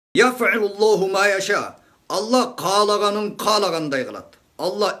Яф'алуллаху ма яша. Allah каалаганын каалагандай кылат.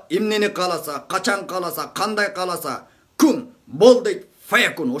 Allah эмнени кааласа, качан кааласа, кандай кааласа, күн бол дейт,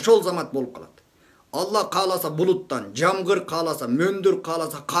 фаякун, ошол замат болуп калат. Allah кааласа булуттан, жамгыр кааласа, мөндүр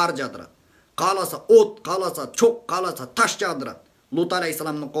кааласа, кар жаадырат. Кааласа от, кааласа чок, кааласа таш жаадырат. Лут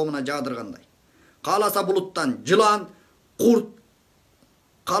алейхисаламдын коомуна жаадыргандай. Кааласа булуттан жылан, курт,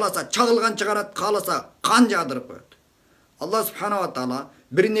 кааласа чагылган чыгарат, кааласа кан жаадырып коет. Allah субханала ва таала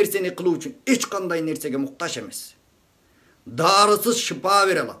бир нерсени кылуу үчүн эч кандай нерсеге муктаж эмес. Дарысыз шипа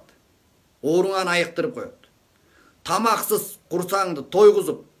бере алат. Ооруңан айыктырып коет. Тамаксыз курсаңды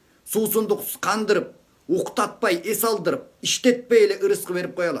тойгузуп, суусундуксуз кандырып, уктатпай эс алдырып, иштетпей эле ырыскы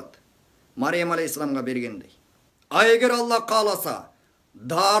берип кое алат. Мариям алейхисаламга бергендей. А эгер Алла кааласа,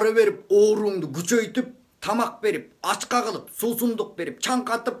 дары берип, ооруңду күчөйтүп, тамак берип, ачка кылып, суусундук берип,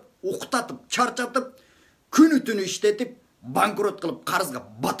 чаңкатып, уктатып, чарчатып, күнү түнү иштетип, банкрот кылып, карызга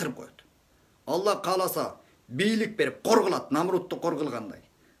батырып коет. Алла кааласа, бийлик берип, коргулат, Намрудту коргулгандай.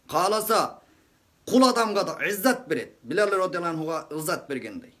 Кааласа, кул адамга да иззат берет. Билал радиаллахуга иззат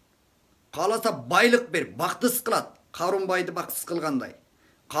бергендей. Кааласа, байлык берип, бактысыз кылат, Карун байды бактысыз кылгандай.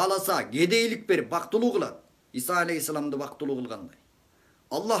 Кааласа, кедейлик берип, бактылуу кылат, Иса алейхисаламды бактылуу кылгандай.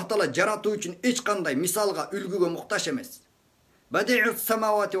 Аллах таала жаратуу үчүн эч кандай мисалга, үлгүгө муктаж эмес. Бадиус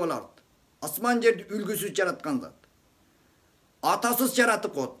самавати вал ард. Асман жерди үлгүсүз жараткан зат. Атасыз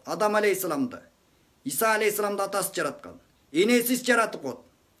жаратып кот, Адам алейхисаламды. Иса алейхисаламды атасыз жараткан. Энесиз жаратып кот.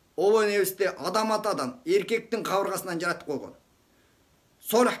 Обо небесте Адам атадан, эркектин кабыргасынан жаратып койгон.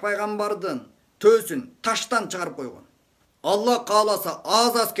 Солих пайгамбардын төөсүн таштан чыгарып койгон. Алла кааласа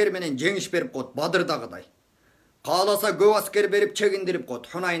аз аскер менен жеңиш берип кот, Бадырдагыдай. Кааласа көп аскер берип чегиндирип кот,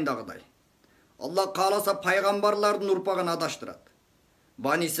 Хунайндагыдай. Алла кааласа пайгамбарлардын урпагын адаштырат,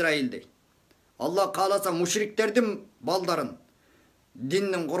 Бани Исраилдей. Алла кааласа мушриктердин балдарын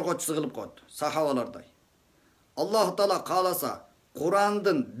диндин коргоочусу кылып кот, сахабалардай. Аллах таала кааласа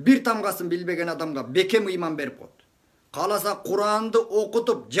Курандын бир тамгасын билбеген адамга бекем ыйман берип кот. Кааласа Куранды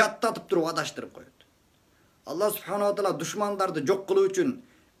окутуп, жаттатып туруп адаштырып коет. Алла субханала ва таала душмандарды жок кылуу үчүн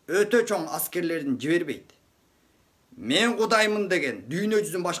өтө чоң аскерлерин жибербейт. Мен Кудаймын деген дүйнө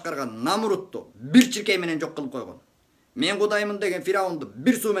жүзүн башкарган Намрудту бир чиркей менен жок кылып койгон. Мен Кудаймын деген Фираунду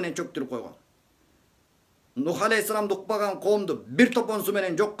бир суу менен чөктүрүп койгон. Нух алейхисаламды укпаган коомду бир топон суу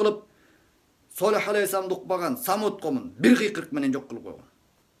менен жок кылып, Солих алейхисаламды укпаган Самуд коомун бир кыйкырык менен жок кылып койгон.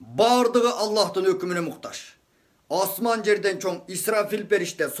 Бардыгы Аллахтын өкүмүнө муктаж. Асман жерден чоң Исрафил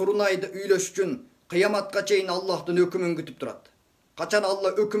периште Сурунайды үйлөш үчүн кыяматка чейин Аллахтын өкүмүн күтүп турат. Качан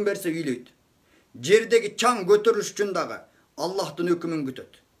Алла өкүм берсе үйлөйт. Жердеги чаң көтөрүлүш үчүн дагы Аллахтын өкүмүн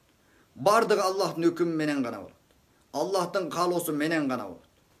күтөт. Бардыгы Аллахтын өкүмү менен гана болот. Аллахтын каалоосу менен гана болот.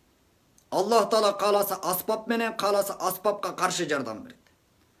 Аллах таала кааласа аспап менен, кааласа аспапка каршы жардам берет.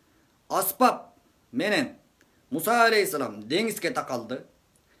 Аспап менен Муса алейхисалам деңизге такалды.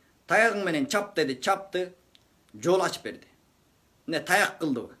 Таягың менен чап деди, чапты, жол ачып берди. Не таяк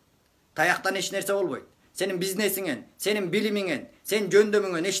кылдыбы? Таяктан эч нерсе болбойт. Сенин бизнесиңен, сенин билимиңен, сенин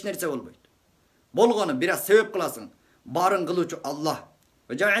жөндөмүңөн эч нерсе болбойт. Болгону бир аз себеп кыласың. Барын кылуучу Аллах.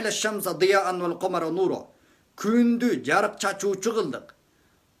 Ва жа'ала шамса дияан вал камара нура. Күндү жарык чачуучу кылдык.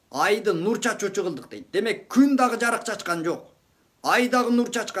 Айды нур чачуучу кылдык дейт. Демек күн дагы жарык чачкан жок. Ай дагы нур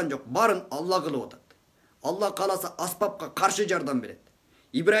чачкан жок. Барын Алла кылып атат. Алла кааласа аспапка каршы жардам берет.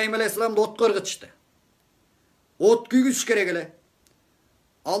 Ибраим алейхисаламды отко ыргытышты. От күйгүзүш керек эле.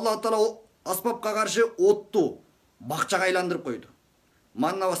 Алла таала аспапка каршы отту бакчага айландырып койду.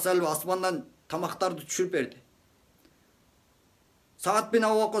 Манна ва салва асмандан тамактарды түшүрүп берди. Саат бин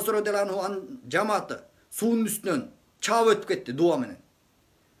Абу Ваккас радиаллаху жамааты суунун үстүнөн чаап өтүп кетти дуа менен.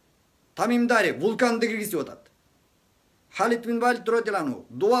 Тамимдари вулканды киргизип атат. Халид бин Валид радиаллаху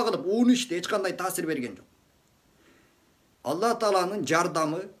дуа кылып уун ичти, эч кандай таасир берген жок. Алла тааланын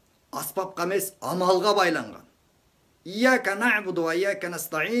жардамы аспапка эмес, амалга байланган. Ияка нa'буду ва ияка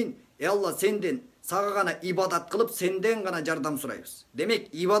настаин. Алла сенден сага гана ибадат кылып, сенден гана жардам сурайбыз. Демек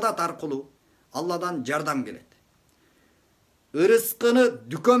ибадат аркылуу Алладан жардам келет. Ырыскыны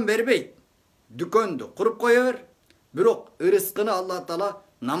дүкөн бербейт. Дүкөндү куруп кое бер. Бирок ырыскыны Алла таала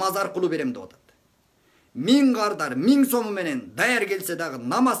намаз аркылуу берем деп атат. 1000 кардар 1000 сому менен даяр келсе дагы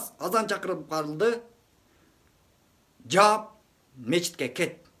намаз азан чакырып калды. Жап мечитке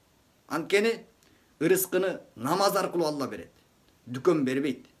кет. Анткени ырыскыны намаз аркылуу Алла берет. Дүкөн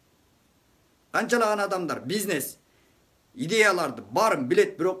бербейт. Канчалаган адамдар бизнес идеяларды барын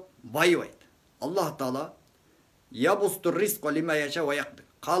билет, бирок байыбайт. Аллах таала ябустур ризқа лима яша ва яқдир.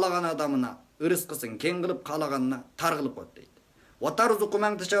 Каалаган адамына ырыскысын кең кылып, каалаганына тар кылып коет дейт. Ва тарзуку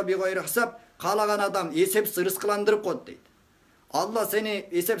ман таша би гайри хисап. Каалаган адам эсепсиз ырыскыландырып коет дейт. Алла сени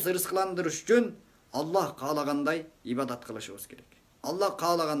эсеп рызкыландырыш үчүн Аллах каалагандай ибадат кылышыбыз керек. Аллах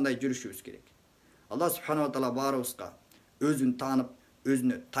каалагандай жүрүшүбүз керек. Аллах субханала таала баарыбызга өзүн таанып,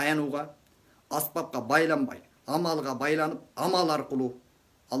 өзүнө таянууга, аспапка байланбай, амалга байланып, амал аркылуу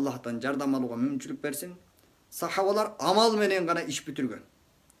Аллахтан жардам алууга мүмкүнчүлүк берсин. Сахабалар амал менен гана иш бүтүргөн.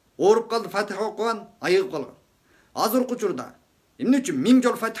 Ооруп калды, Фатиха окуган, айыгып калган. Азыркы учурда эмне үчүн 1000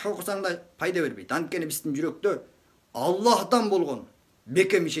 жол Фатиха окусаң да пайда бербейт? Анткени биздин жүрөктө Аллахтан болгон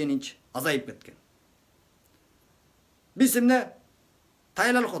бекем ишенич азайып кеткен. Биз эмне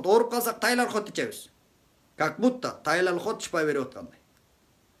тайлал хот, ооруп калсак тайлал хот ичебиз. Как будто тайлал хот шипа берип аткандай.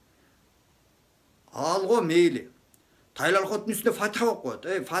 Алго мейли. Тайлал хоттун үстүнө Фатиха окуйт.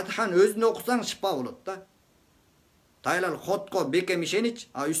 Фатиханы өзүнө окусаң шипа болот да. Тайлал хотко бекем ишенич,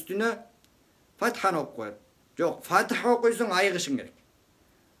 үстүнө Фатиханы окуйт. Жок, Фатиха окуйсуң айыгышың керек.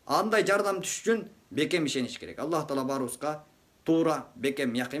 Андай жардам түшүш үчүн бекем ишенич керек. Аллах таала баарыбызга туура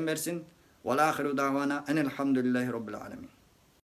бекем якын берсин. Ва ахиру давана анил хамдулиллахи роббил аламин.